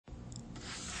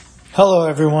Hello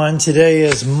everyone. Today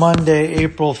is Monday,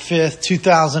 April 5th,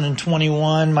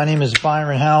 2021. My name is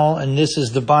Byron Howell and this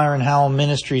is the Byron Howell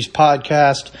Ministries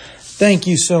podcast. Thank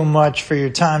you so much for your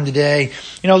time today.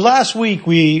 Last week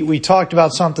we talked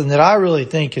about something that I really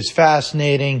think is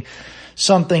fascinating,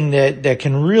 something that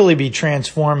can really be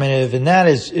transformative, and that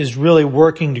is really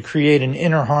working to create an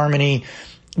inner harmony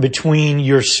between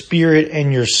your spirit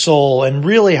and your soul, and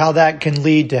really how that can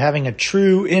lead to having a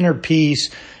true inner peace,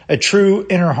 a true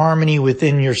inner harmony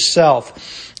within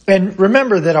yourself. And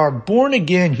remember that our born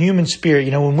again human spirit,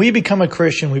 when we become a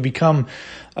Christian, we become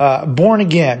born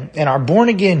again, and our born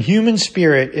again human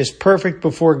spirit is perfect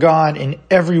before God in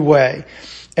every way.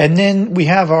 And then we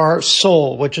have our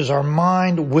soul, which is our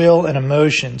mind, will, and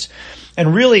emotions,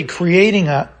 and really creating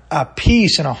a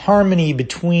peace and a harmony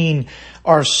between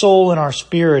our soul and our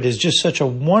spirit is just such a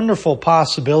wonderful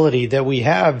possibility that we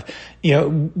have,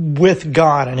 with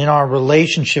God and in our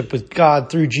relationship with God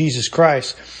through Jesus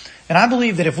Christ. And I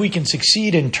believe that if we can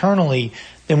succeed internally,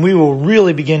 then we will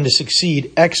really begin to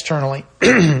succeed externally.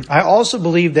 I also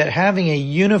believe that having a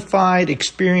unified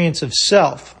experience of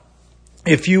self,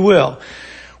 if you will,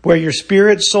 where your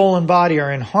spirit, soul, and body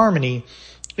are in harmony,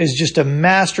 is just a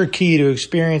master key to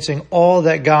experiencing all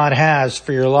that God has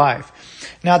for your life.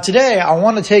 Now today, I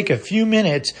want to take a few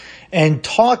minutes and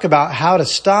talk about how to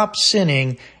stop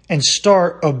sinning and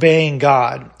start obeying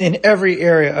God in every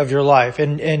area of your life.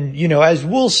 And as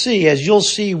you'll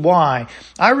see why,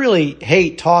 I really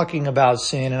hate talking about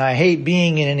sin, and I hate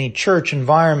being in any church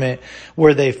environment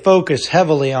where they focus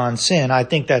heavily on sin. I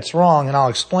think that's wrong, and I'll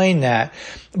explain that.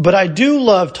 But I do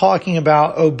love talking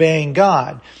about obeying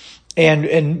God.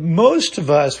 And most of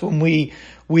us, when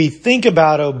we think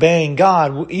about obeying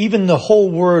God, even the whole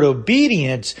word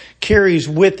obedience carries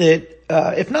with it,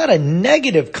 if not a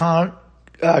negative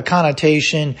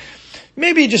connotation,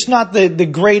 maybe just not the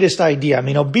greatest idea. I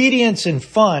mean, obedience and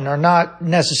fun are not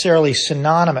necessarily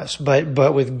synonymous,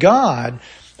 but with God,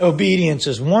 obedience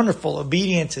is wonderful.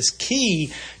 Obedience is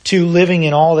key to living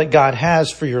in all that God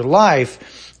has for your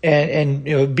life. And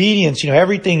obedience,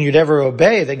 everything you'd ever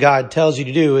obey that God tells you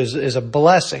to do is a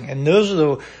blessing. And those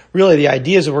are really the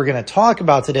ideas that we're going to talk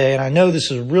about today. And I know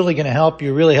this is really going to help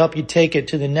you take it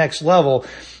to the next level.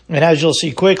 And as you'll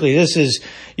see quickly, this is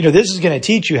going to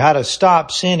teach you how to stop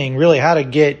sinning, really how to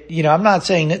get, I'm not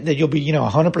saying that you'll be,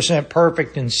 100%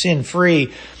 perfect and sin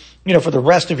free, for the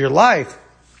rest of your life.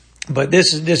 But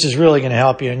this is really going to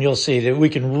help you. And you'll see that we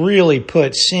can really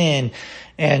put sin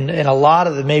and a lot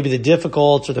of maybe the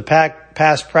difficult or the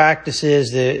past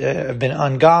practices that have been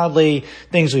ungodly,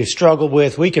 things we've struggled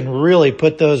with, we can really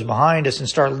put those behind us and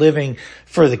start living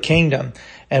for the kingdom.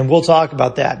 And we'll talk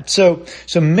about that. So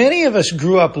many of us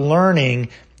grew up learning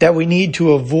that we need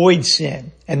to avoid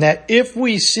sin, and that if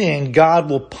we sin, God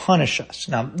will punish us.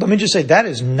 Now, let me just say that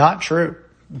is not true.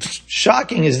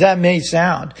 Shocking as that may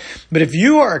sound. But if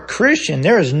you are a Christian,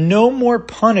 there is no more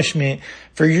punishment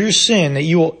for your sin that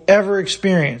you will ever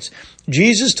experience.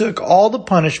 Jesus took all the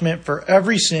punishment for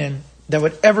every sin that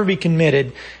would ever be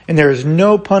committed, and there is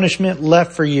no punishment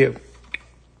left for you.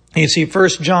 You see 1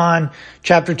 John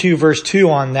chapter 2, verse 2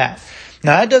 on that.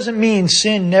 Now, that doesn't mean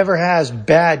sin never has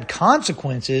bad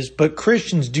consequences, but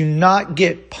Christians do not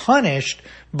get punished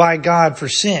by God for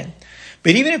sin.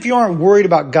 But even if you aren't worried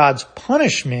about God's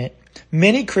punishment,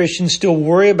 many Christians still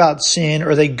worry about sin,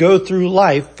 or they go through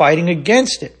life fighting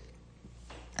against it.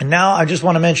 And now I just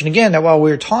want to mention again that while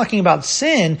we're talking about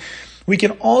sin, we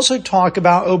can also talk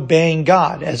about obeying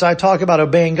God. As I talk about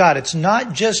obeying God, it's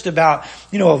not just about,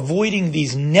 avoiding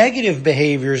these negative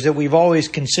behaviors that we've always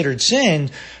considered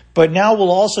sin, but now we'll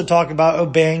also talk about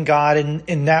obeying God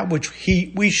in that which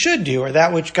we should do, or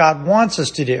that which God wants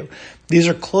us to do. These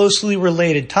are closely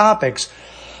related topics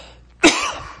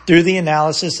through the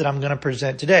analysis that I'm going to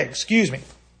present today. Excuse me.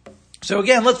 So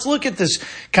again, let's look at this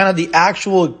kind of the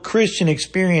actual Christian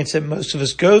experience that most of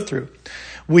us go through.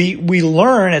 We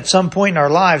learn at some point in our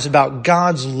lives about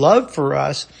God's love for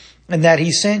us, and that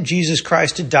He sent Jesus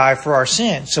Christ to die for our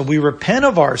sins. So we repent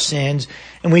of our sins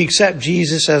and we accept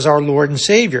Jesus as our Lord and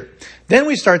Savior. Then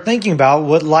we start thinking about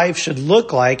what life should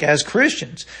look like as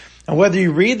Christians. And whether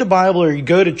you read the Bible or you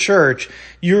go to church,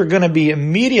 you're going to be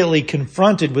immediately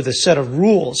confronted with a set of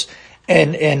rules.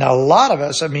 And a lot of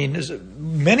us,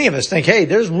 many of us think, hey,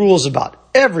 there's rules about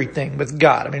everything with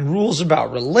God. Rules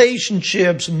about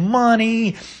relationships,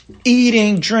 money,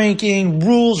 eating, drinking,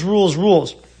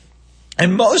 rules.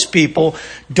 And most people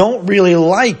don't really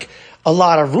like a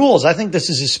lot of rules. I think this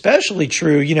is especially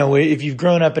true, if you've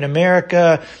grown up in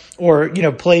America or,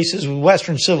 places with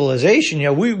Western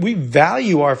civilization. We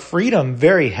value our freedom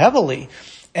very heavily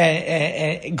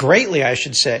and greatly, I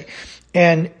should say.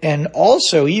 And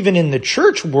also, even in the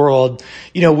church world,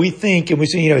 we think and we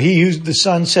say, he who the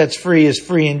Son sets free is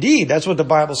free indeed. That's what the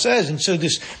Bible says. And so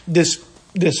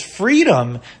this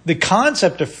freedom, the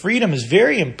concept of freedom is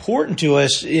very important to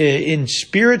us in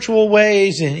spiritual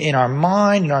ways, in our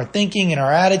mind, in our thinking, in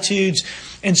our attitudes.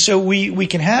 And so we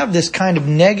can have this kind of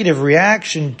negative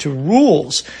reaction to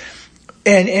rules.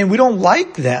 And we don't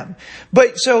like them.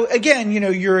 But so again,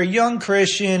 you're a young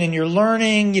Christian and you're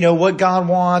learning, what God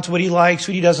wants, what he likes,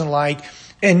 what he doesn't like.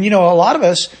 And, a lot of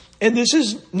us, and this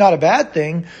is not a bad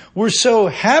thing, we're so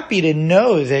happy to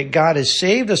know that God has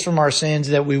saved us from our sins,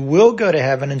 that we will go to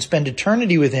heaven and spend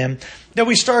eternity with him, that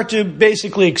we start to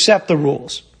basically accept the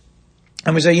rules.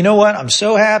 And we say, you know what? I'm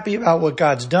so happy about what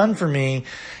God's done for me,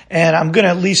 and I'm going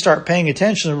to at least start paying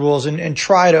attention to the rules and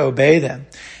try to obey them.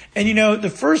 And the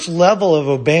first level of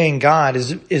obeying God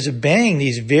is obeying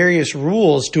these various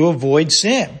rules to avoid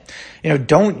sin.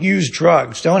 Don't use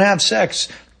drugs. Don't have sex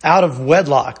out of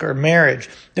wedlock or marriage.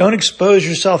 Don't expose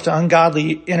yourself to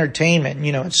ungodly entertainment,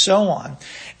 and so on.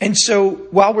 And so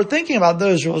while we're thinking about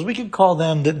those rules, we could call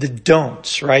them the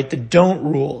don'ts, right? The don't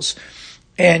rules.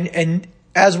 And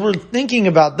as we're thinking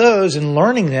about those and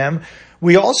learning them,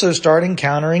 we also start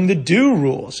encountering the do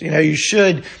rules. You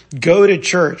should go to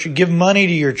church, you give money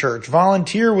to your church,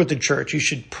 volunteer with the church, you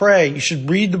should pray, you should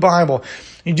read the Bible.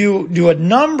 You do a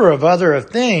number of other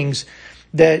things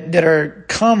that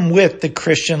come with the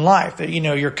Christian life that,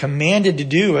 you're commanded to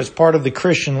do as part of the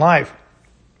Christian life.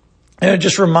 And it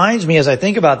just reminds me as I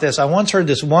think about this, I once heard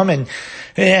this woman,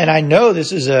 and I know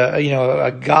this is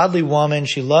a godly woman.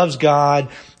 She loves God.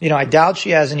 I doubt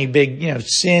she has any big,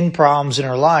 sin problems in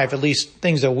her life, at least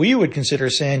things that we would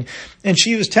consider sin. And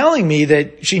she was telling me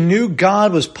that she knew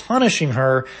God was punishing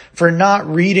her for not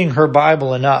reading her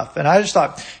Bible enough. And I just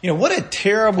thought, what a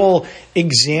terrible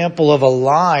example of a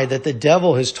lie that the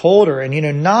devil has told her.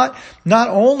 And, not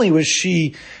only was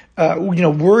she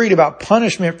worried about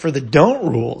punishment for the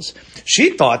don't rules.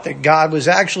 She thought that God was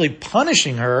actually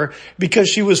punishing her because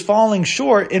she was falling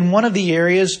short in one of the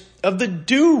areas of the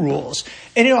do rules.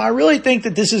 And, I really think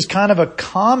that this is kind of a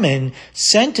common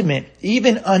sentiment,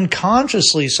 even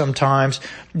unconsciously sometimes,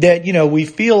 that, we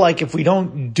feel like if we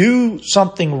don't do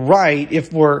something right,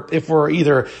 if we're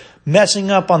either messing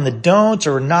up on the don'ts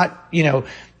or not,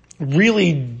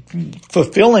 really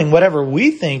fulfilling whatever we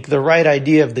think the right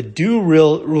idea of the do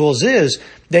rules is,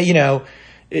 that,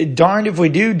 darned if we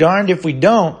do, darned if we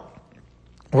don't,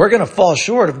 we're going to fall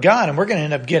short of God and we're going to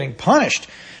end up getting punished.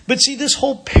 But see, this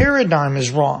whole paradigm is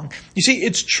wrong. You see,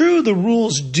 it's true the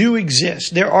rules do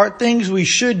exist. There are things we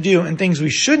should do and things we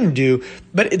shouldn't do,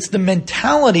 but it's the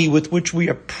mentality with which we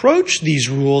approach these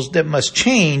rules that must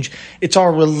change. It's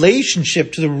our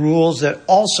relationship to the rules that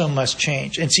also must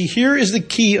change. And see, here is the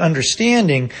key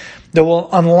understanding that will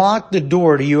unlock the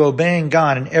door to you obeying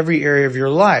God in every area of your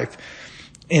life,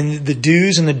 in the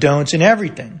do's and the don'ts and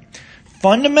everything.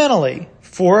 Fundamentally,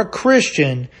 for a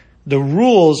Christian, the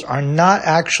rules are not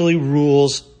actually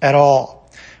rules at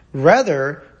all.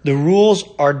 Rather, the rules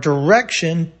are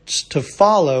directions to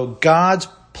follow God's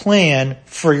plan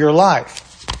for your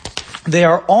life. They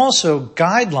are also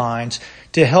guidelines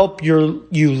to help you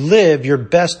live your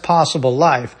best possible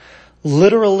life.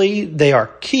 Literally, they are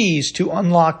keys to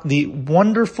unlock the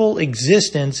wonderful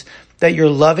existence that your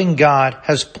loving God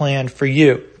has planned for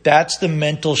you. That's the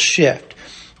mental shift.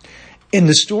 In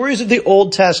the stories of the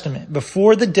Old Testament,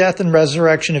 before the death and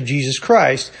resurrection of Jesus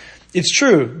Christ, it's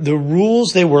true, the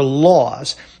rules, they were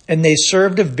laws, and they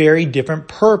served a very different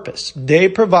purpose. They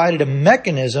provided a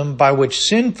mechanism by which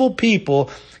sinful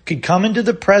people could come into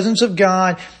the presence of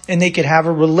God and they could have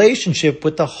a relationship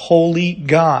with the holy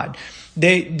God.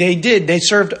 They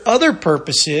served other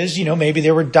purposes. Maybe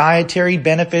there were dietary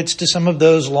benefits to some of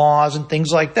those laws and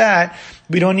things like that.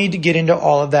 We don't need to get into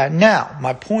all of that now.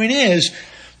 My point is,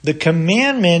 the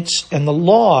commandments and the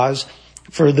laws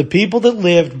for the people that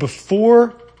lived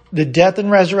before the death and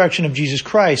resurrection of Jesus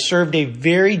Christ served a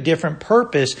very different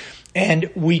purpose, and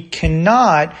we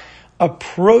cannot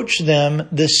approach them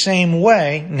the same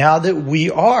way now that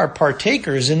we are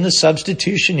partakers in the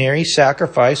substitutionary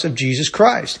sacrifice of Jesus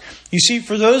Christ. You see,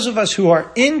 for those of us who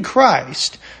are in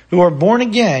Christ, who are born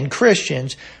again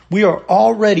Christians, we are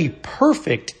already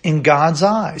perfect in God's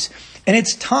eyes. And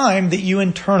it's time that you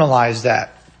internalize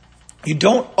that. You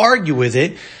don't argue with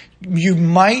it. You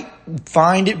might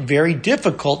find it very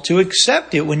difficult to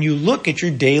accept it when you look at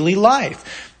your daily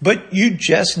life. But you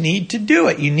just need to do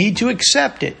it. You need to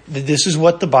accept it. This is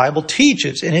what the Bible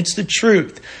teaches, and it's the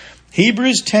truth.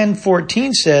 Hebrews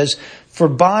 10:14 says, "For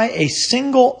by a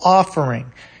single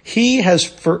offering, he has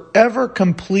forever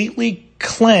completely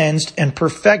cleansed and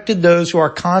perfected those who are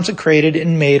consecrated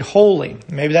and made holy.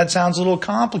 Maybe that sounds a little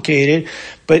complicated,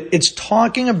 but it's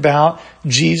talking about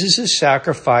Jesus'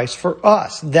 sacrifice for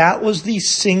us. That was the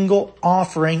single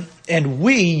offering, and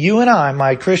we, you and I,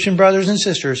 my Christian brothers and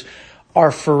sisters,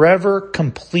 are forever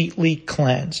completely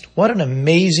cleansed. What an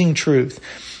amazing truth.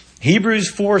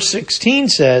 Hebrews 4:16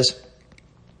 says,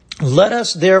 "Let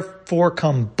us therefore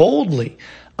come boldly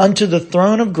unto the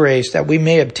throne of grace, that we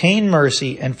may obtain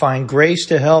mercy and find grace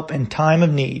to help in time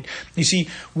of need." You see,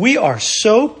 we are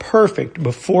so perfect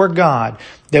before God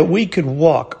that we could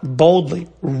walk boldly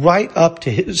right up to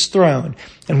His throne.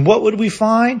 And what would we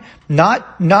find?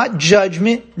 Not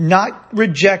judgment, not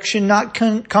rejection, not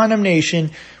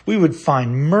condemnation. We would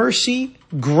find mercy,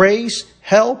 grace,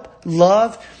 help,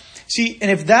 love. See,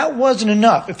 and if that wasn't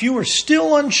enough, if you were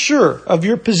still unsure of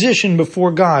your position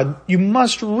before God, you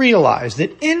must realize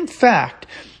that in fact,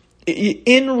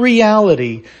 in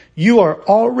reality, you are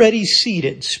already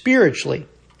seated spiritually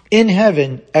in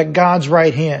heaven at God's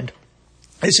right hand.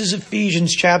 This is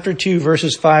Ephesians chapter 2,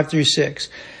 verses 5 through 6.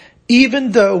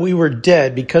 "Even though we were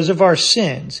dead because of our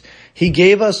sins, He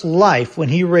gave us life when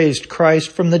He raised Christ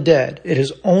from the dead. It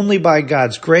is only by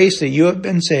God's grace that you have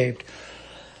been saved.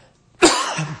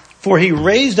 For He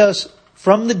raised us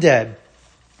from the dead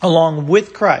along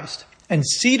with Christ and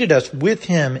seated us with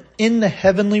Him in the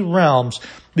heavenly realms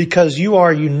because you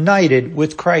are united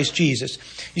with Christ Jesus."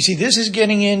 You see, this is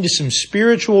getting into some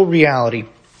spiritual reality,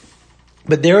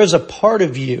 but there is a part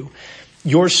of you,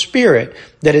 your spirit,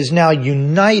 that is now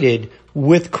united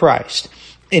with Christ.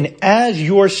 And as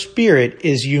your spirit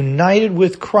is united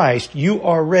with Christ, you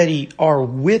already are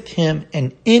with Him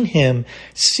and in Him,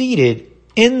 seated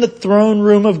in the throne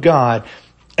room of God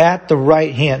at the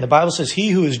right hand. The Bible says, "He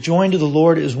who is joined to the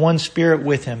Lord is one spirit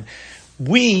with Him."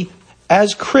 We,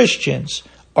 as Christians,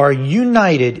 are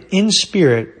united in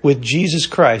spirit with Jesus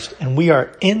Christ, and we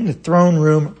are in the throne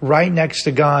room right next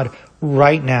to God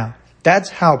right now. That's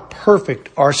how perfect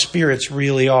our spirits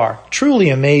really are. Truly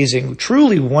amazing,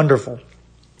 truly wonderful.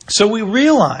 So we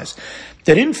realize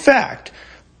that in fact,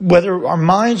 whether our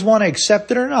minds want to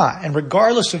accept it or not, and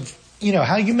regardless of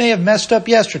how you may have messed up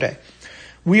yesterday,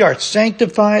 we are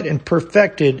sanctified and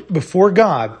perfected before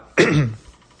God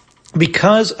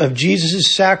because of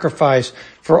Jesus' sacrifice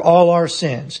for all our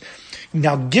sins.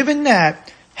 Now, given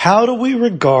that, how do we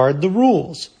regard the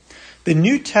rules? The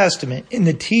New Testament and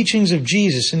the teachings of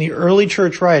Jesus in the early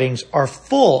church writings are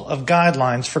full of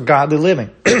guidelines for godly living.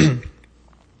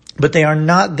 But they are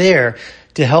not there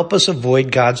to help us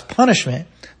avoid God's punishment.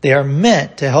 They are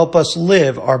meant to help us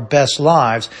live our best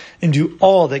lives and do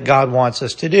all that God wants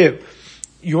us to do.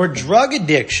 Your drug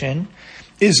addiction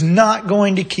is not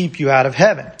going to keep you out of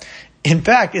heaven. In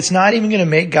fact, it's not even going to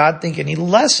make God think any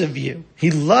less of you. He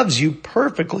loves you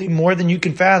perfectly, more than you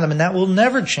can fathom, and that will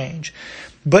never change.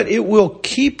 But it will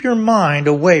keep your mind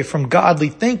away from godly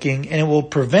thinking, and it will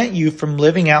prevent you from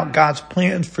living out God's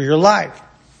plans for your life.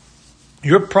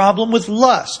 Your problem with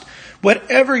lust,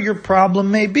 whatever your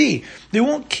problem may be, they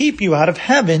won't keep you out of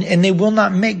heaven, and they will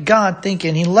not make God think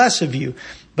any less of you.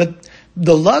 But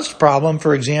the lust problem,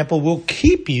 for example, will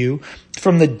keep you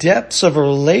from the depths of a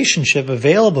relationship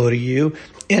available to you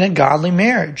in a godly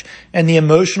marriage and the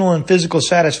emotional and physical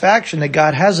satisfaction that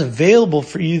God has available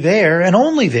for you there and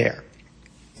only there.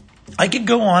 I could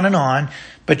go on,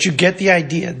 but you get the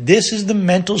idea. This is the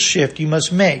mental shift you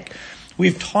must make.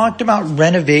 We've talked about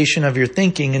renovation of your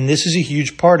thinking, and this is a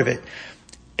huge part of it.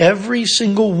 Every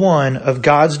single one of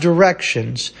God's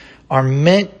directions are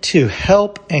meant to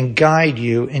help and guide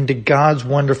you into God's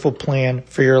wonderful plan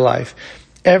for your life.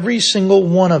 Every single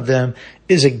one of them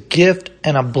is a gift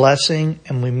and a blessing,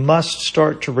 and we must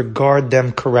start to regard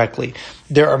them correctly.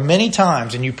 There are many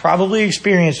times, and you probably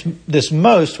experience this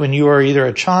most when you are either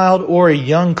a child or a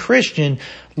young Christian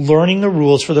learning the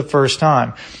rules for the first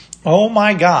time. Oh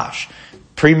my gosh,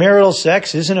 premarital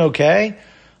sex isn't okay.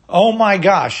 Oh my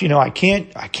gosh, I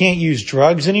can't use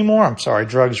drugs anymore. I'm sorry,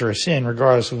 drugs are a sin,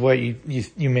 regardless of what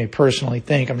you may personally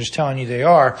think. I'm just telling you they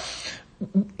are.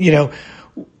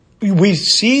 We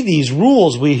see these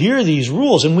rules, we hear these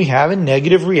rules, and we have a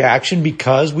negative reaction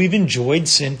because we've enjoyed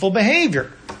sinful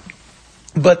behavior.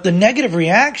 But the negative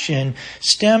reaction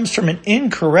stems from an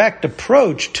incorrect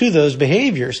approach to those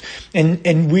behaviors.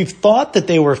 And we've thought that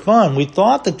they were fun. We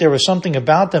thought that there was something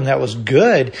about them that was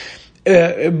good.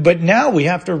 But now we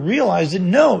have to realize that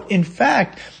no, in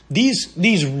fact,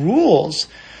 these rules,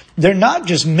 they're not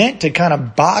just meant to kind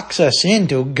of box us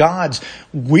into God's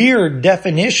weird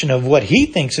definition of what He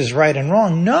thinks is right and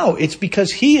wrong. No, it's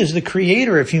because He is the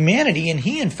creator of humanity, and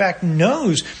He, in fact,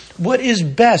 knows what is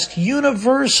best,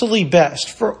 universally best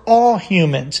for all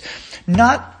humans.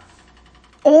 Not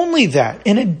only that.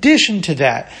 In addition to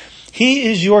that, He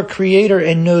is your creator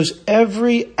and knows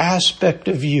every aspect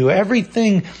of you,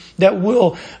 everything that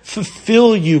will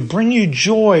fulfill you, bring you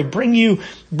joy, bring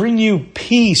you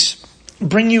peace,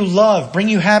 bring you love, bring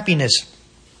you happiness.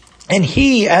 And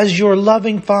He, as your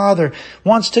loving Father,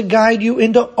 wants to guide you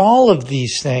into all of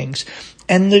these things.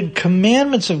 And the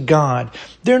commandments of God,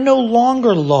 they're no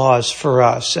longer laws for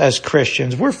us as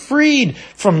Christians. We're freed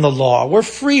from the law. We're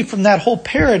free from that whole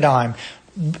paradigm.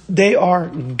 They are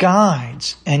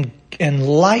guides and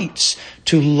lights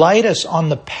to light us on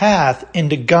the path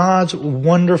into God's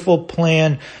wonderful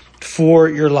plan for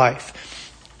your life.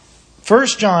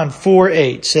 1 John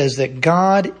 4:8 says that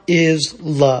God is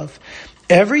love.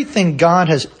 Everything God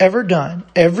has ever done,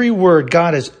 every word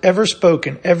God has ever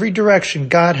spoken, every direction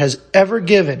God has ever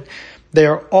given, they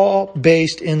are all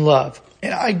based in love.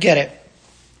 And I get it.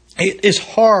 It is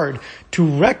hard to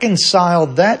reconcile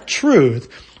that truth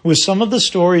with some of the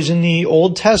stories in the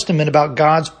Old Testament about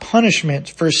God's punishment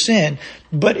for sin,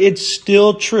 but it's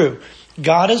still true.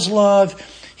 God is love.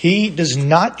 He does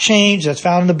not change. That's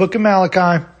found in the book of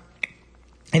Malachi.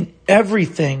 And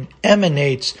everything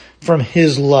emanates from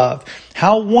His love.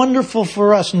 How wonderful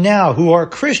for us now who are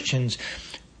Christians.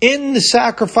 In the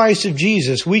sacrifice of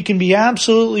Jesus, we can be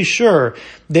absolutely sure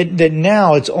that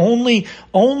now it's only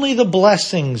the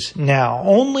blessings now,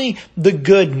 only the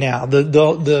good now,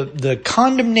 the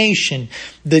condemnation,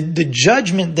 the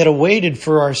judgment that awaited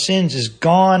for our sins is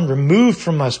gone, removed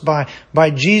from us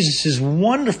by Jesus'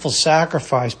 wonderful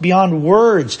sacrifice, beyond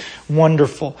words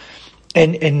wonderful.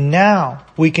 And now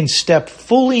we can step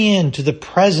fully into the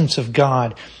presence of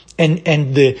God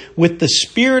and with the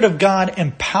Spirit of God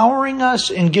empowering us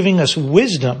and giving us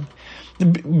wisdom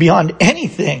beyond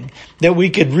anything that we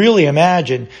could really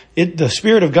imagine. The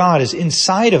Spirit of God is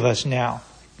inside of us now.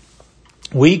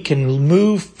 We can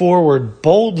move forward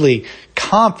boldly,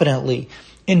 confidently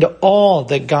into all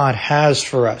that God has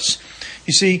for us.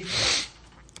 You see,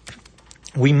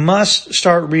 we must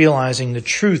start realizing the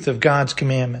truth of God's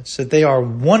commandments, that they are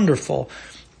wonderful,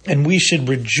 and we should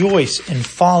rejoice in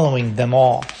following them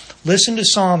all. Listen to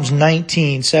Psalms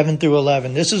 19, 7 through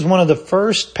 11. This is one of the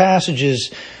first passages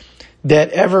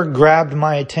that ever grabbed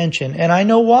my attention, and I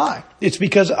know why. It's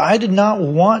because I did not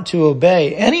want to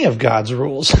obey any of God's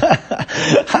rules.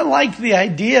 I liked the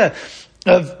idea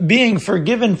of being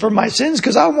forgiven for my sins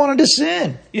because I wanted to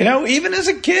sin. Even as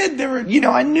a kid,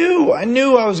 I knew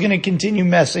I was going to continue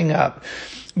messing up.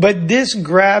 But this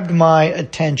grabbed my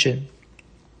attention.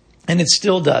 And it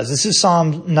still does. This is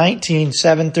Psalm 19,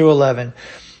 7 through 11.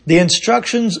 The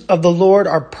instructions of the Lord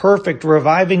are perfect,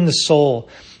 reviving the soul.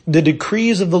 The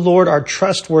decrees of the Lord are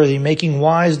trustworthy, making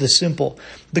wise the simple.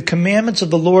 The commandments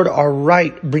of the Lord are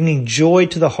right, bringing joy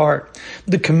to the heart.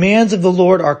 The commands of the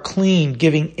Lord are clean,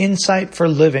 giving insight for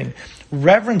living.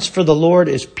 Reverence for the Lord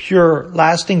is pure,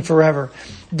 lasting forever.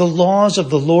 The laws of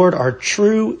the Lord are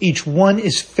true, each one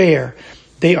is fair.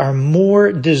 They are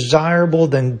more desirable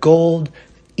than gold,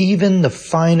 even the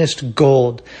finest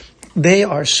gold. They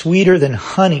are sweeter than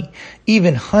honey,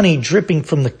 even honey dripping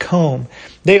from the comb.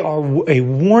 They are a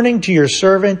warning to your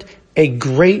servant, a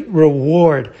great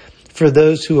reward for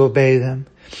those who obey them.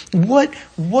 What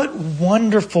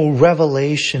wonderful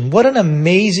revelation. What an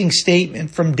amazing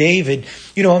statement from David.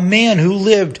 A man who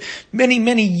lived many,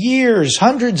 many years,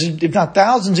 hundreds, if not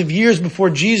thousands of years before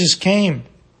Jesus came.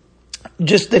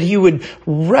 Just that he would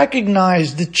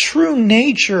recognize the true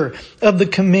nature of the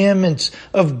commandments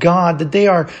of God, that they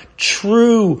are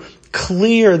true,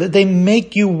 clear, that they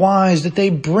make you wise, that they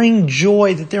bring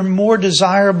joy, that they're more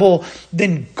desirable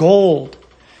than gold,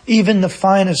 even the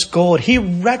finest gold. He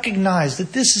recognized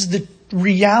that this is the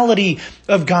reality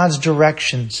of God's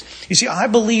directions. You see, I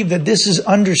believe that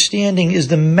understanding is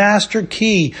the master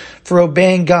key for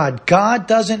obeying God. God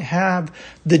doesn't have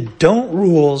the don't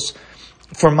rules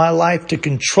for my life to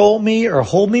control me or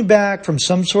hold me back from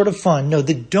some sort of fun. No,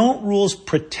 the don't rules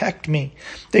protect me.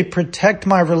 They protect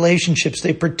my relationships.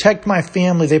 They protect my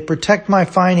family. They protect my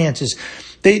finances.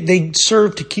 They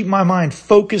serve to keep my mind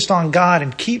focused on God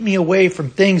and keep me away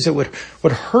from things that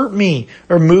would hurt me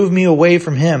or move me away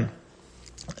from Him.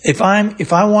 If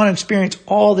I want to experience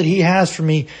all that He has for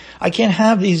me, I can't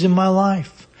have these in my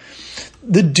life.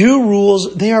 The do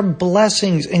rules, they are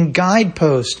blessings and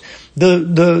guideposts.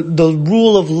 The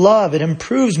rule of love, it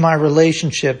improves my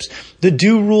relationships. The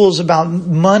do rules about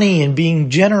money and being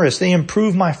generous, they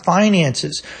improve my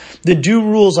finances. The do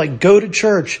rules like go to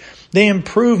church, they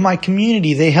improve my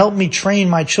community. They help me train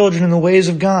my children in the ways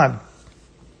of God.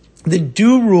 The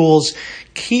do rules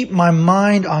keep my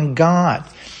mind on God.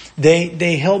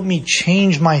 They help me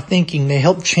change my thinking. They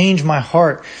help change my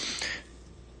heart.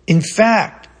 In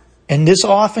fact, And this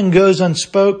often goes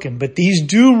unspoken, but these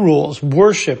do rules,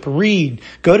 worship, read,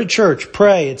 go to church,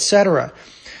 pray, etc.,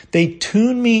 they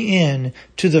tune me in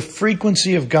to the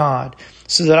frequency of God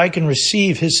so that I can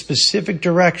receive His specific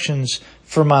directions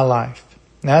for my life.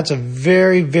 Now, that's a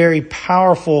very, very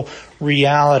powerful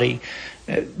reality,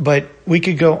 but we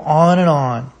could go on and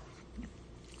on.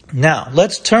 Now,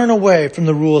 let's turn away from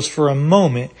the rules for a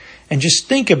moment and just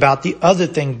think about the other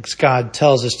things God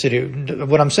tells us to do.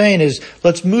 What I'm saying is,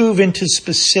 let's move into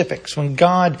specifics. When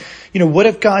God, what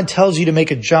if God tells you to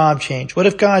make a job change? What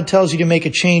if God tells you to make a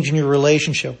change in your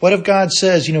relationship? What if God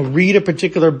says, read a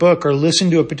particular book or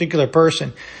listen to a particular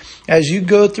person? As you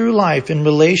go through life in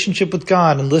relationship with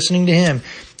God and listening to Him,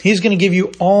 He's going to give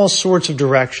you all sorts of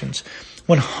directions.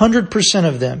 100%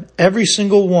 of them, every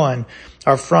single one,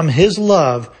 are from His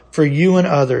love for you and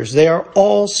others. They are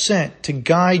all sent to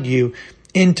guide you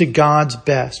into God's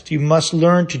best. You must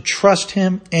learn to trust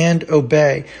Him and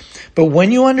obey. But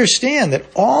when you understand that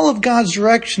all of God's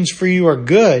directions for you are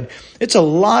good, it's a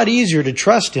lot easier to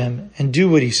trust Him and do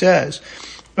what He says.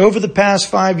 Over the past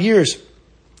 5 years,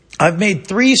 I've made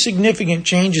 3 significant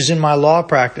changes in my law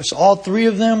practice. All 3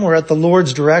 of them were at the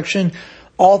Lord's direction.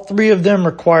 All 3 of them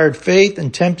required faith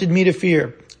and tempted me to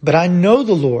fear. But I know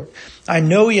the Lord. I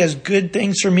know He has good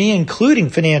things for me, including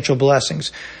financial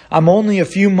blessings. I'm only a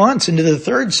few months into the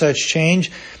 3rd such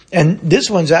change, and this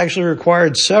one's actually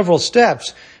required several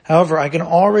steps. However, I can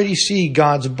already see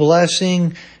God's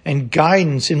blessing and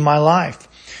guidance in my life.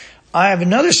 I have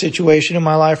another situation in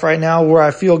my life right now where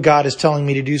I feel God is telling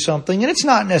me to do something, and it's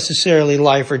not necessarily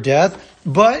life or death,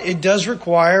 but it does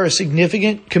require a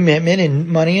significant commitment in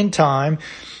money and time,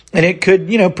 and it could,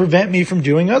 prevent me from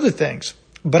doing other things.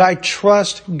 But I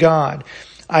trust God.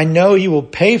 I know He will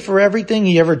pay for everything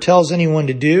He ever tells anyone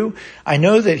to do. I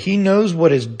know that He knows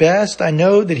what is best. I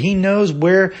know that He knows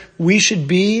where we should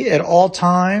be at all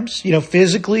times,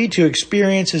 physically to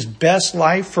experience His best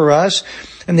life for us.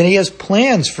 And that He has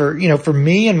plans for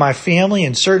me and my family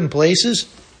in certain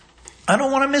places. I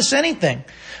don't want to miss anything.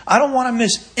 I don't want to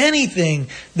miss anything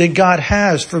that God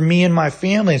has for me and my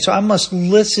family. And so I must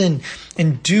listen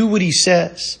and do what He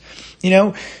says.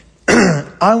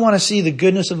 I want to see the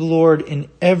goodness of the Lord in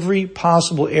every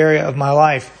possible area of my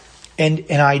life. And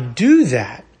I do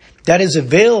that. That is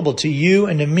available to you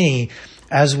and to me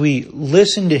as we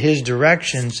listen to His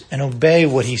directions and obey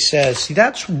what He says. See,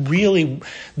 that's really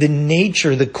the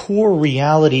nature, the core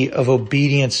reality of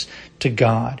obedience to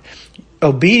God.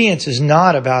 Obedience is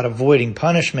not about avoiding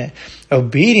punishment.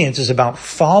 Obedience is about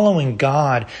following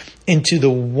God into the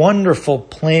wonderful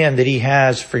plan that He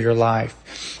has for your life.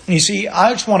 You see,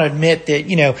 I just want to admit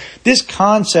that, this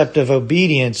concept of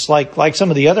obedience, like some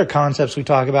of the other concepts we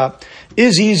talk about,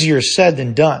 is easier said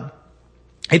than done.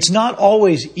 It's not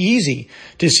always easy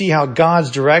to see how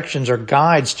God's directions are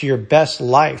guides to your best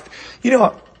life.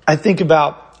 I think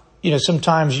about,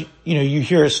 sometimes, you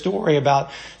hear a story about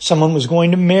someone was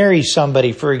going to marry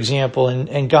somebody, for example,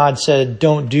 and God said,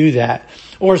 don't do that.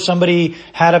 Or somebody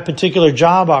had a particular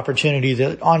job opportunity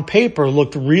that on paper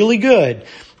looked really good,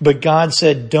 but God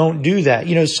said, don't do that.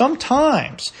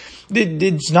 Sometimes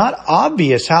it's not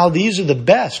obvious how these are the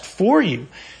best for you,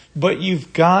 but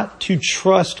you've got to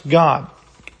trust God.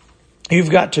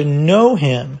 You've got to know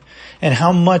Him and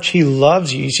how much He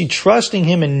loves you. You see, trusting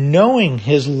Him and knowing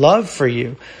His love for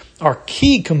you are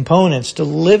key components to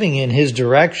living in His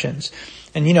directions.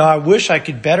 And, I wish I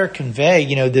could better convey,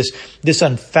 this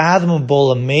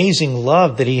unfathomable, amazing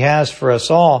love that He has for us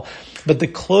all. But the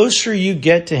closer you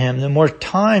get to Him, the more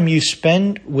time you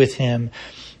spend with Him,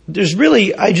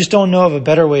 I just don't know of a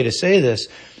better way to say this.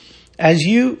 As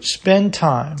you spend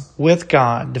time with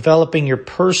God, developing your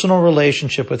personal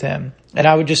relationship with Him, and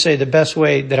I would just say the best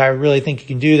way that I really think you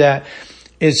can do that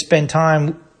is spend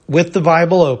time with the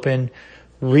Bible open,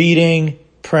 reading,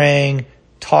 praying,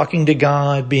 talking to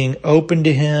God, being open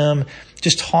to Him,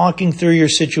 just talking through your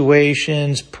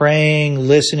situations, praying,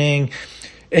 listening,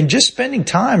 and just spending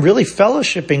time really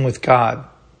fellowshipping with God.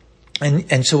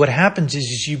 And so what happens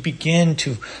is you begin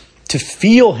to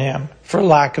feel Him, for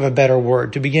lack of a better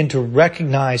word, to begin to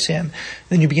recognize Him.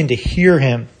 Then you begin to hear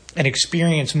Him and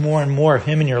experience more and more of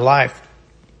Him in your life.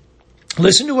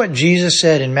 Listen to what Jesus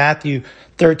said in Matthew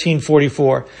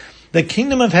 13:44. The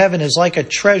kingdom of heaven is like a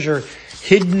treasure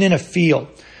hidden in a field.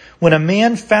 When a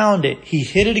man found it, he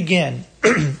hid it again,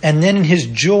 and then in his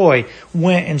joy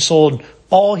went and sold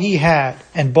all he had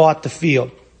and bought the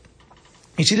field.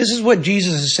 You see, this is what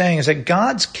Jesus is saying, is that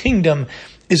God's kingdom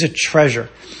is a treasure.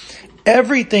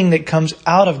 everything that comes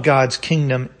out of God's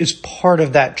kingdom is part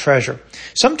of that treasure.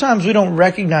 Sometimes we don't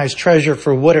recognize treasure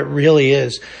for what it really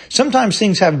is. Sometimes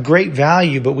things have great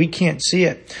value, but we can't see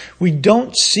it. We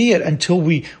don't see it until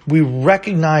we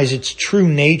recognize its true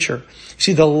nature.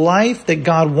 See, the life that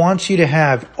God wants you to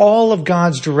have, all of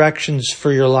God's directions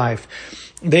for your life,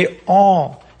 they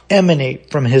all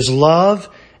emanate from His love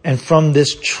and from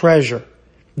this treasure,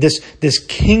 this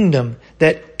kingdom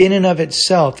that in and of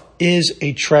itself is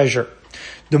a treasure.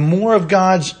 The more of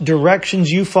God's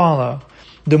directions you follow,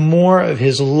 the more of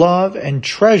His love and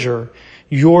treasure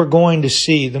you're going to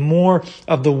see. The more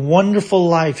of the wonderful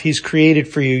life He's created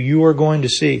for you, you are going to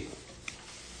see.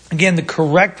 Again, the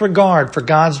correct regard for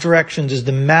God's directions is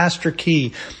the master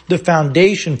key, the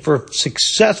foundation for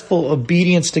successful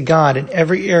obedience to God in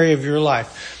every area of your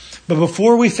life. But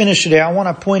before we finish today, I want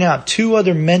to point out two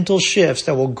other mental shifts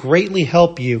that will greatly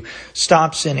help you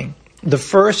stop sinning. The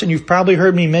first, and you've probably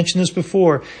heard me mention this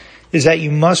before, is that you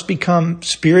must become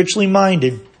spiritually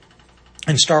minded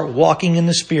and start walking in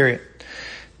the Spirit.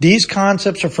 These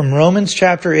concepts are from Romans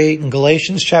chapter 8 and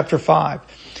Galatians chapter 5.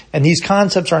 And these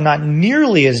concepts are not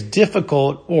nearly as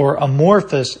difficult or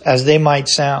amorphous as they might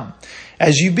sound.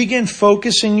 As you begin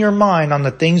focusing your mind on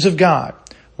the things of God,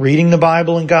 reading the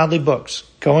Bible and godly books,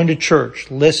 going to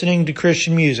church, listening to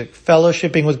Christian music,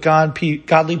 fellowshipping with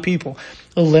godly people,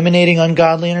 eliminating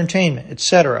ungodly entertainment,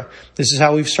 etc. This is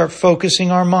how we start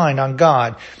focusing our mind on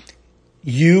God.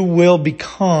 You will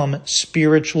become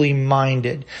spiritually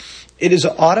minded. It is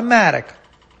automatic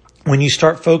when you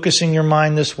start focusing your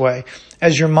mind this way.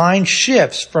 As your mind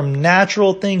shifts from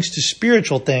natural things to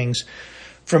spiritual things,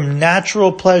 from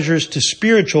natural pleasures to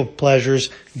spiritual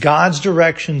pleasures, God's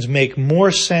directions make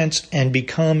more sense and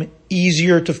become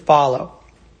easier to follow.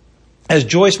 As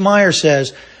Joyce Meyer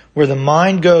says, where the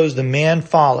mind goes, the man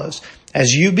follows.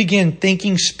 As you begin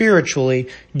thinking spiritually,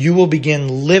 you will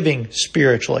begin living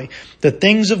spiritually. The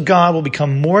things of God will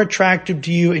become more attractive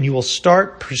to you and you will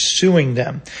start pursuing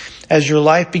them. As your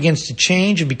life begins to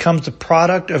change and becomes the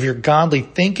product of your godly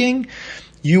thinking,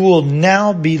 you will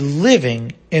now be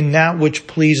living in that which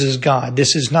pleases God.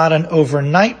 This is not an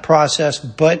overnight process,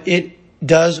 but it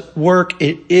does work.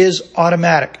 It is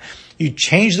automatic. You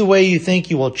change the way you think,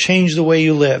 you will change the way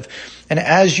you live. And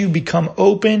as you become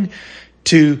open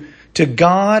to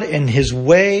God and His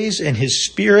ways and His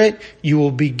Spirit, you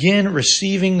will begin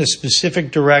receiving the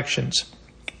specific directions.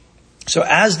 So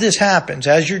as this happens,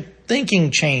 as your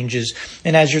thinking changes,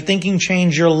 and as your thinking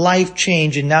changes, your life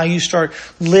changes, and now you start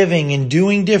living and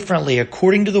doing differently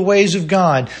according to the ways of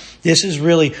God, this is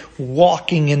really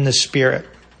walking in the Spirit.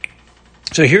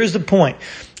 So here's the point.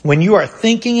 When you are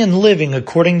thinking and living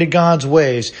according to God's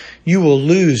ways, you will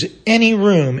lose any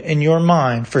room in your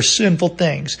mind for sinful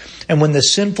things. And when the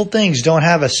sinful things don't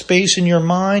have a space in your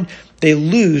mind, they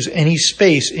lose any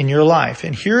space in your life.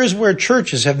 And here is where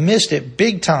churches have missed it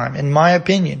big time, in my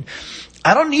opinion.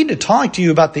 I don't need to talk to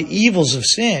you about the evils of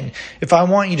sin if I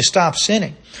want you to stop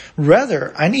sinning.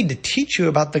 Rather, I need to teach you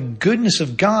about the goodness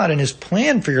of God and His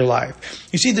plan for your life.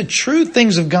 You see, the true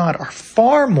things of God are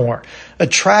far more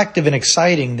attractive and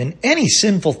exciting than any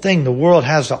sinful thing the world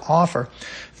has to offer.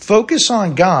 Focus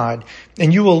on God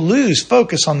and you will lose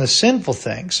focus on the sinful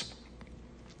things.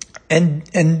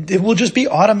 And it will just be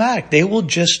automatic. They will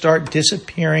just start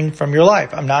disappearing from your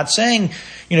life. I'm not saying,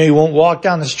 you won't walk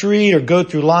down the street or go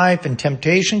through life and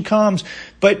temptation comes,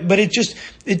 but it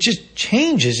just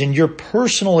changes, and your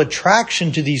personal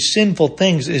attraction to these sinful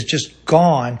things is just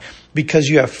gone because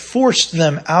you have forced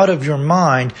them out of your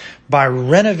mind by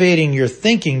renovating your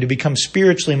thinking to become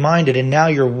spiritually minded, and now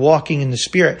you're walking in the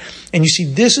Spirit. And you see,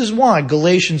 this is why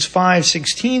Galatians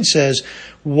 5:16 says,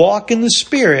 walk in the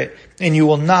Spirit and you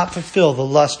will not fulfill the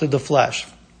lust of the flesh.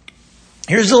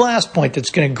 Here's the last point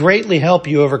that's going to greatly help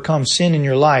you overcome sin in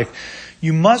your life.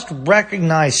 You must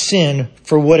recognize sin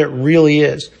for what it really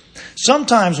is.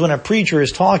 Sometimes when a preacher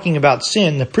is talking about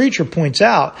sin, the preacher points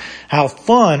out how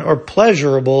fun or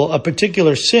pleasurable a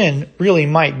particular sin really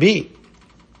might be.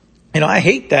 I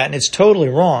hate that, and it's totally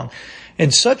wrong.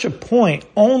 And such a point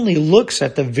only looks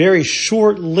at the very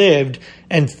short-lived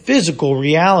and physical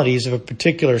realities of a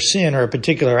particular sin or a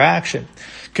particular action.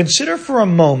 Consider for a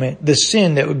moment the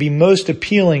sin that would be most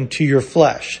appealing to your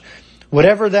flesh.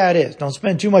 Whatever that is. Don't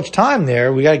spend too much time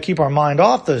there. We got to keep our mind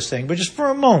off those things. But just for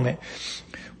a moment,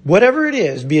 whatever it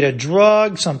is, be it a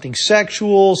drug, something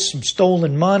sexual, some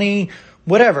stolen money,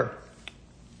 whatever,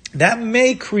 that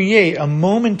may create a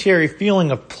momentary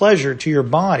feeling of pleasure to your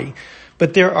body.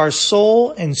 But there are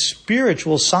soul and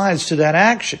spiritual sides to that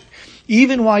action.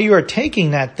 even while you are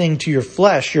taking that thing to your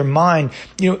flesh, your mind,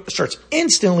 starts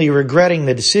instantly regretting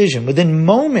the decision. Within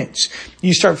moments,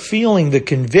 you start feeling the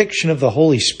conviction of the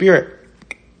Holy Spirit.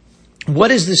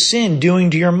 What is the sin doing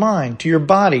to your mind, to your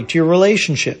body, to your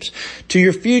relationships, to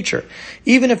your future?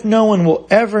 Even if no one will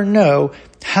ever know,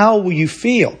 how will you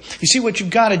feel? You see, what you've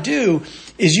got to do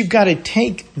is you've got to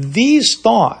take these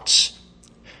thoughts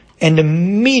and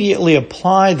immediately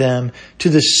apply them to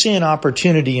the sin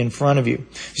opportunity in front of you.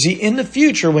 See, in the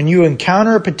future, when you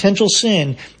encounter a potential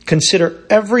sin, consider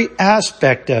every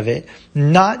aspect of it,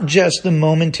 not just the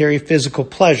momentary physical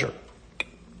pleasure,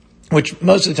 which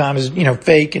most of the time is,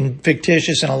 fake and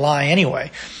fictitious and a lie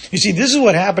anyway. You see, this is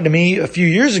what happened to me a few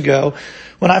years ago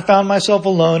when I found myself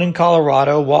alone in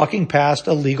Colorado walking past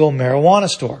a legal marijuana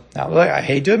store. Now, I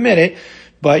hate to admit it,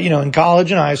 but, in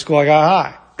college and high school, I got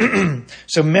high.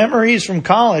 So memories from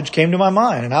college came to my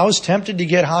mind, and I was tempted to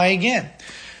get high again.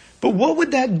 But what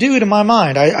would that do to my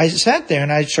mind? I sat there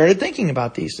and I started thinking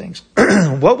about these things.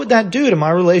 What would that do to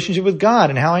my relationship with God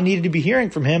and how I needed to be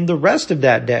hearing from Him the rest of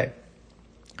that day?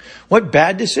 What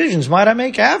bad decisions might I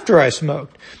make after I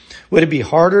smoked? Would it be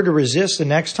harder to resist the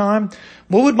next time?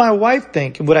 What would my wife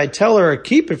think? Would I tell her or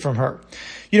keep it from her?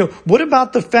 What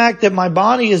about the fact that my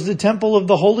body is the temple of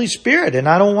the Holy Spirit and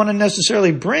I don't want to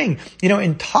necessarily bring,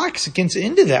 intoxicants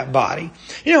into that body?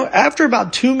 After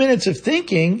about 2 minutes of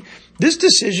thinking, this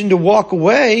decision to walk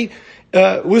away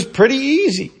was pretty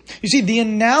easy. You see, the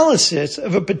analysis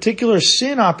of a particular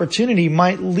sin opportunity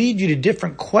might lead you to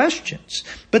different questions,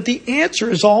 but the answer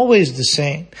is always the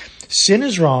same. Sin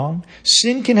is wrong,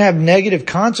 sin can have negative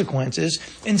consequences,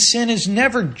 and sin is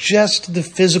never just the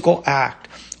physical act.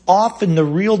 Often the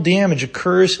real damage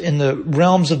occurs in the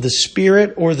realms of the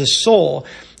spirit or the soul,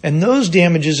 and those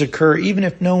damages occur even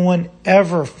if no one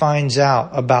ever finds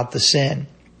out about the sin.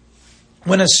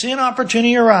 When a sin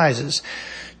opportunity arises,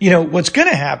 what's going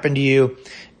to happen to you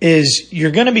is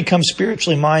you're going to become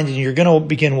spiritually minded and you're going to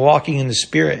begin walking in the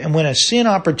Spirit. And when a sin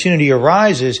opportunity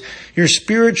arises, your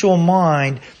spiritual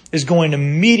mind is going to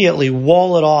immediately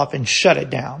wall it off and shut it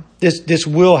down. This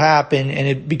will happen, and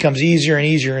it becomes easier and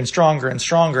easier and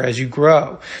stronger as you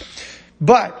grow.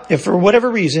 But if for whatever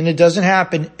reason it doesn't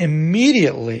happen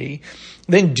immediately,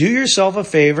 then do yourself a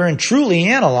favor and truly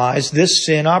analyze this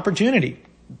sin opportunity.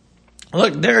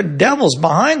 Look, there are devils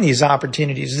behind these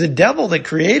opportunities. The devil that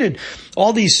created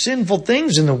all these sinful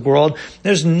things in the world,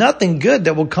 there's nothing good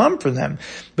that will come from them.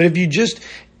 But if you just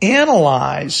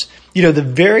analyze, the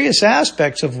various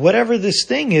aspects of whatever this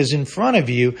thing is in front of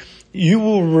you, you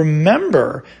will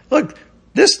remember, look,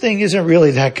 this thing isn't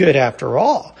really that good after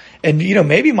all. And,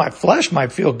 maybe my flesh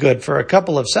might feel good for a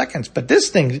couple of seconds, but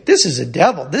this is a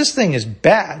devil. This thing is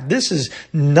bad. This is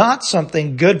not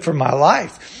something good for my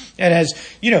life. And as,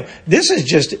 this is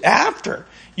just after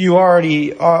you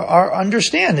already are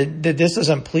understand that this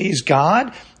doesn't please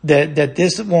God, that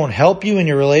this won't help you in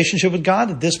your relationship with God,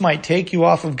 that this might take you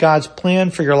off of God's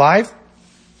plan for your life.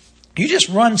 You just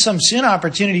run some sin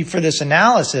opportunity for this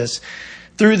analysis.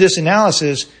 Through this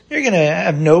analysis, you're going to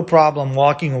have no problem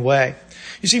walking away.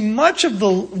 You see, much of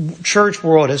the church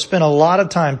world has spent a lot of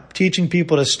time teaching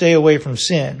people to stay away from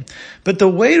sin. But the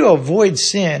way to avoid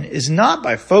sin is not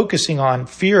by focusing on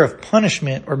fear of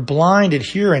punishment or blind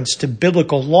adherence to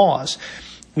biblical laws.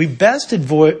 We best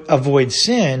avoid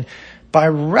sin by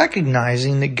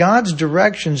recognizing that God's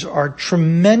directions are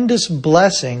tremendous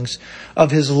blessings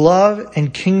of His love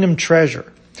and kingdom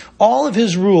treasure. All of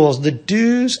His rules, the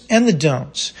do's and the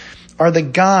don'ts, are the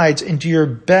guides into your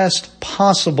best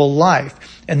possible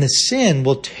life, and the sin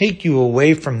will take you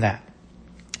away from that.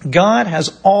 God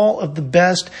has all of the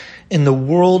best in the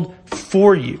world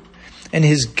for you, and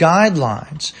His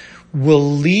guidelines will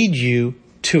lead you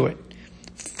to it.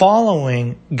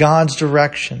 Following God's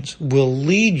directions will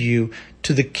lead you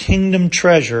to the kingdom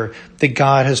treasure that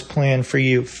God has planned for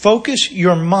you. Focus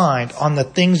your mind on the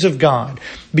things of God.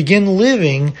 Begin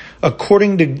living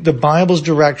according to the Bible's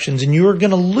directions, and you are going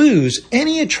to lose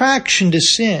any attraction to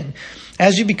sin.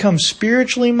 As you become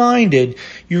spiritually minded,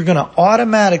 you're going to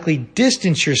automatically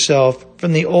distance yourself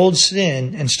from the old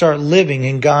sin and start living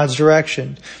in God's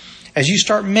direction. As you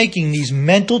start making these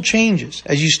mental changes,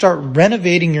 as you start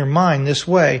renovating your mind this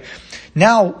way,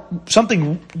 now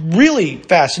something really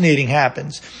fascinating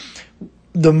happens.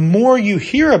 The more you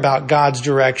hear about God's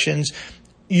directions,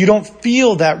 you don't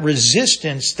feel that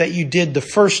resistance that you did the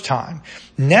first time.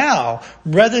 Now,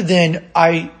 rather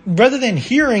than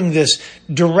hearing this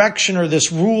direction or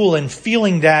this rule and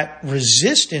feeling that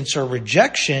resistance or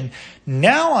rejection,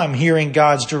 now I'm hearing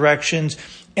God's directions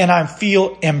and I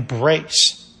feel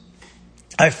embrace.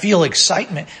 I feel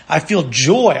excitement. I feel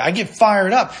joy. I get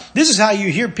fired up. This is how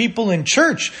you hear people in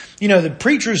church. The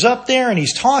preacher's up there and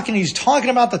he's talking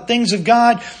about the things of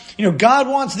God. God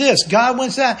wants this, God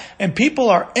wants that. And people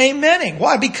are amening.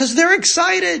 Why? Because they're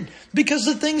excited. Because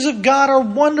the things of God are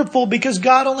wonderful. Because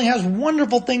God only has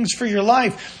wonderful things for your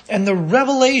life. And the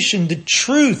revelation, the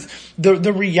truth,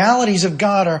 the realities of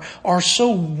God are so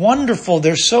wonderful.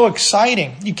 They're so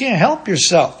exciting. You can't help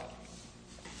yourself.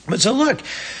 But so look,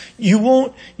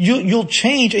 you'll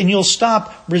change and you'll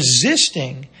stop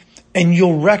resisting and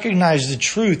you'll recognize the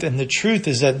truth. And the truth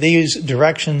is that these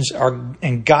directions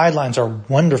and guidelines are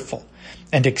wonderful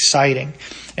and exciting.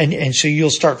 And so you'll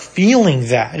start feeling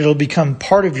that. It'll become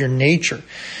part of your nature.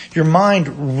 Your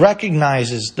mind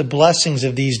recognizes the blessings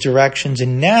of these directions.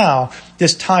 And now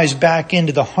this ties back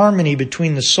into the harmony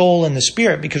between the soul and the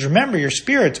spirit. Because remember, your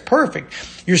spirit's perfect.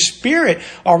 Your spirit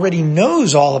already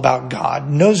knows all about God,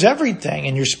 knows everything.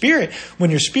 And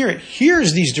when your spirit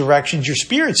hears these directions, your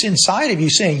spirit's inside of you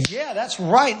saying, yeah, that's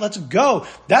right. Let's go.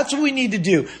 That's what we need to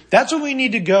do. That's what we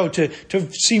need to go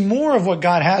to see more of what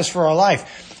God has for our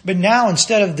life. But now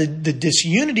instead of the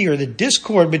disunity or the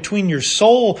discord between your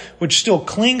soul, which still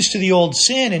clings to the old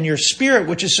sin, and your spirit,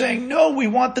 which is saying, no, we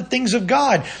want the things of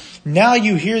God. Now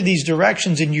you hear these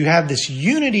directions and you have this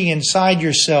unity inside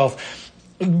yourself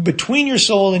between your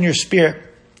soul and your spirit.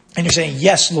 And you're saying,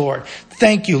 yes, Lord.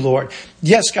 Thank you, Lord.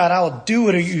 Yes, God, I will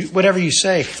do whatever you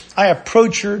say. I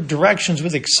approach your directions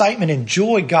with excitement and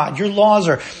joy, God. Your laws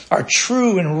are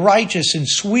true and righteous and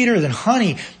sweeter than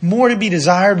honey, more to be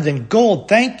desired than gold.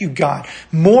 Thank you, God.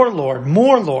 More, Lord.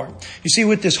 More, Lord. You see,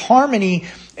 with this harmony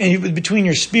between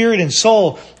your spirit and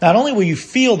soul, not only will you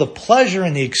feel the pleasure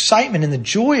and the excitement and the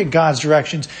joy of God's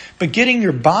directions, but getting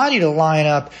your body to line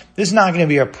up, this is not going to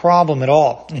be a problem at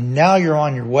all. And now you're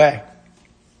on your way.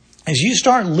 As you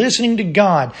start listening to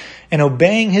God and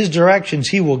obeying His directions,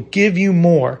 He will give you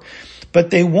more.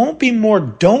 But they won't be more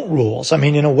don't rules. I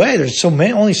mean, in a way, there's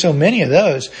only so many of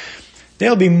those.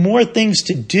 There'll be more things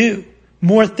to do,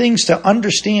 more things to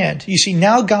understand. You see,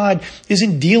 now God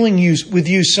isn't dealing with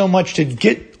you so much to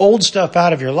get old stuff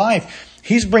out of your life.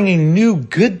 He's bringing new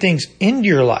good things into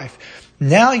your life.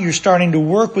 Now you're starting to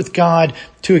work with God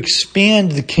to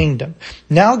expand the kingdom.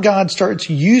 Now God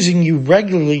starts using you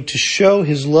regularly to show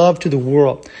His love to the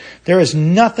world. There is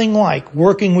nothing like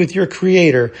working with your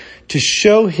Creator to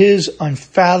show His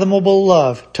unfathomable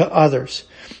love to others,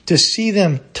 to see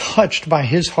them touched by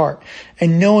His heart,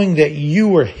 and knowing that you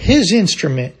were His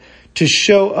instrument to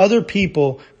show other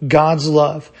people God's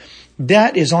love.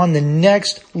 That is on the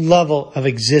next level of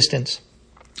existence.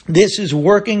 This is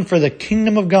working for the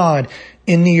kingdom of God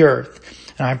in the earth.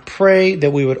 And I pray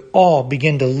that we would all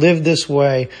begin to live this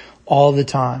way all the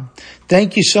time.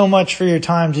 Thank you so much for your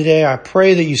time today. I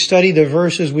pray that you study the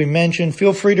verses we mentioned.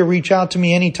 Feel free to reach out to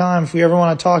me anytime if we ever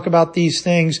want to talk about these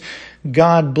things.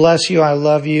 God bless you. I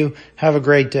love you. Have a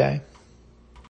great day.